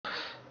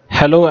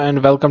Hello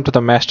and welcome to the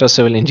Master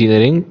Civil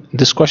Engineering.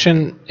 This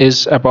question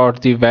is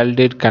about the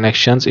welded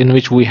connections in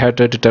which we have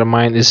to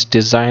determine its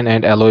design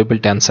and allowable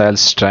tensile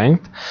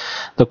strength.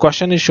 The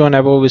question is shown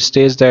above, which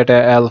states that a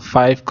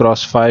L5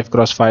 cross 5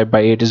 cross 5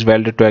 by 8 is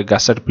welded to a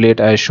gusset plate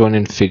as shown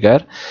in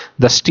figure.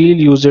 The steel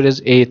used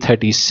is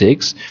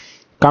A36.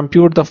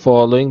 Compute the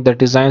following: the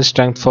design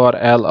strength for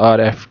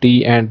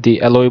LRFD and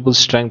the allowable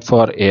strength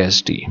for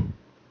ASD.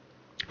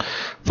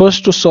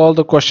 First, to solve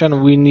the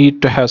question, we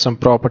need to have some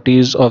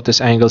properties of this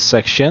angle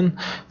section.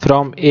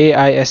 From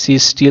AISC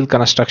Steel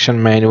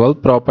Construction Manual,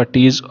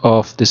 properties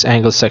of this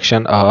angle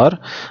section are: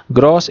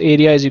 gross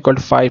area is equal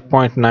to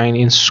 5.9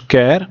 inch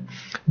square,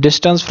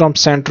 distance from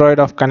centroid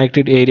of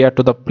connected area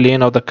to the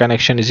plane of the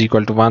connection is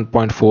equal to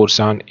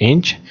 1.47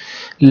 inch,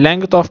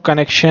 length of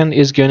connection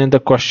is given in the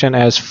question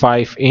as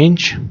 5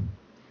 inch,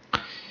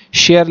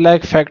 shear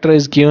lag factor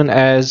is given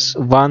as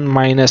 1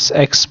 minus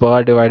x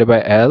bar divided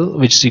by L,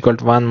 which is equal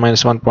to 1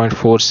 minus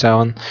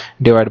 1.47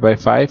 divided by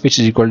 5, which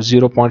is equal to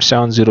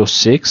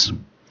 0.706.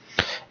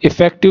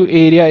 Effective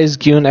area is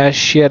given as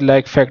shear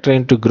lag factor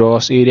into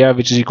gross area,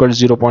 which is equal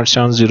to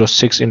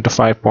 0.706 into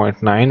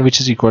 5.9, which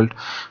is equal to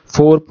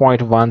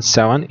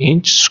 4.17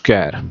 inch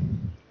square.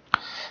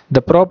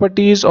 The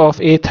properties of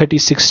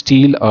A36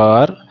 steel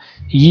are: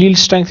 yield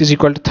strength is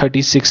equal to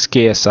 36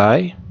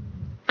 ksi,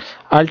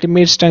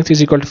 ultimate strength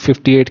is equal to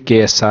 58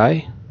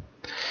 ksi.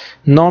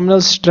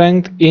 Nominal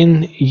strength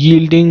in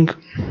yielding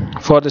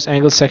for this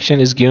angle section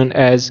is given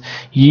as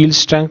yield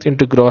strength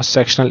into gross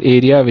sectional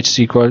area, which is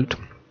equal to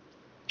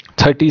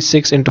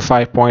 36 into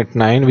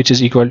 5.9, which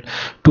is equal to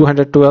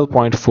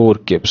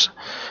 212.4 kips.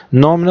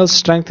 Nominal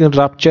strength in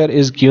rupture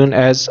is given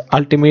as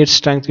ultimate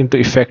strength into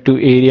effective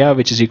area,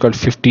 which is equal to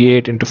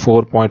 58 into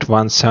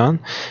 4.17,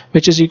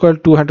 which is equal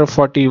to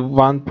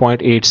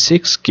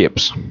 241.86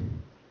 kips.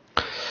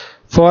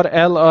 For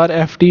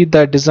LRFD,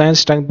 the design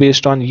strength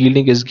based on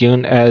yielding is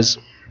given as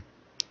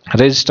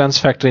resistance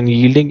factor in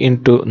yielding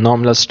into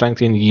nominal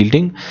strength in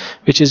yielding,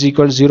 which is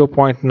equal to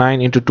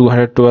 0.9 into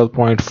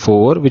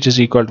 212.4, which is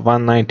equal to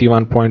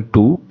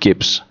 191.2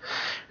 kips.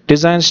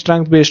 Design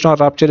strength based on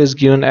rupture is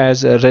given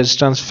as a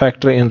resistance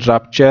factor in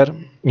rupture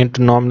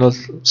into nominal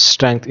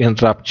strength in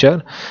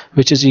rupture,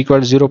 which is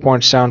equal to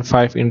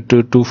 0.75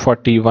 into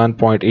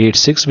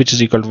 241.86, which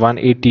is equal to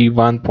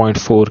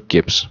 181.4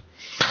 kips.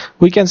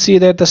 We can see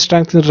that the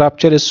strength in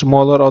rupture is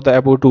smaller of the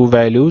above two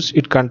values.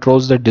 It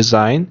controls the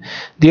design.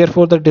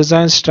 Therefore, the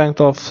design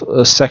strength of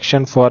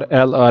section for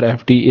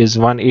LRFD is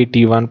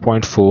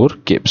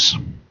 181.4 kips.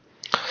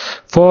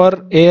 For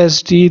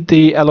ASD,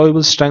 the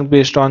allowable strength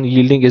based on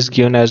yielding is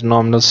given as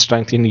nominal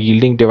strength in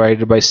yielding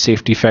divided by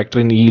safety factor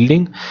in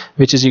yielding,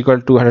 which is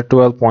equal to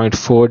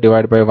 212.4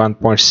 divided by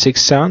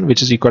 1.67,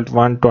 which is equal to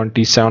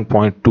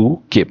 127.2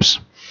 kips.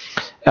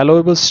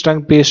 Allowable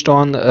strength based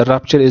on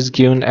rupture is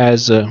given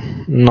as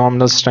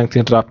nominal strength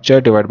in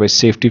rupture divided by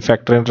safety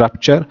factor in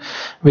rupture,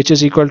 which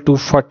is equal to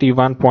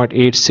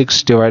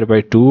 41.86 divided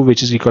by 2,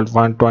 which is equal to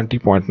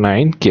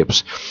 120.9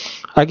 kips.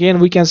 Again,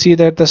 we can see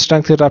that the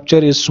strength in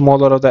rupture is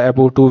smaller of the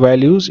above two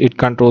values. It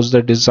controls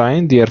the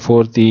design.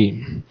 Therefore,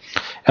 the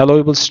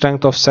allowable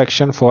strength of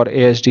section for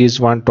ASD is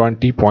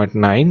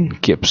 120.9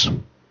 kips.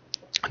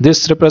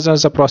 This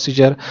represents a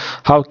procedure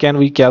how can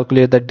we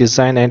calculate the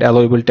design and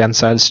allowable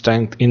tensile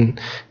strength in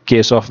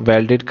case of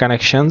welded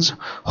connections.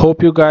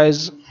 Hope you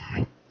guys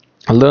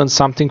learned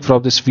something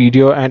from this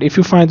video, and if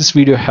you find this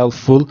video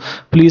helpful,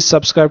 please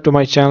subscribe to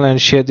my channel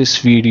and share this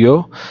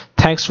video.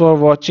 Thanks for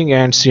watching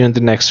and see you in the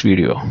next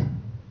video.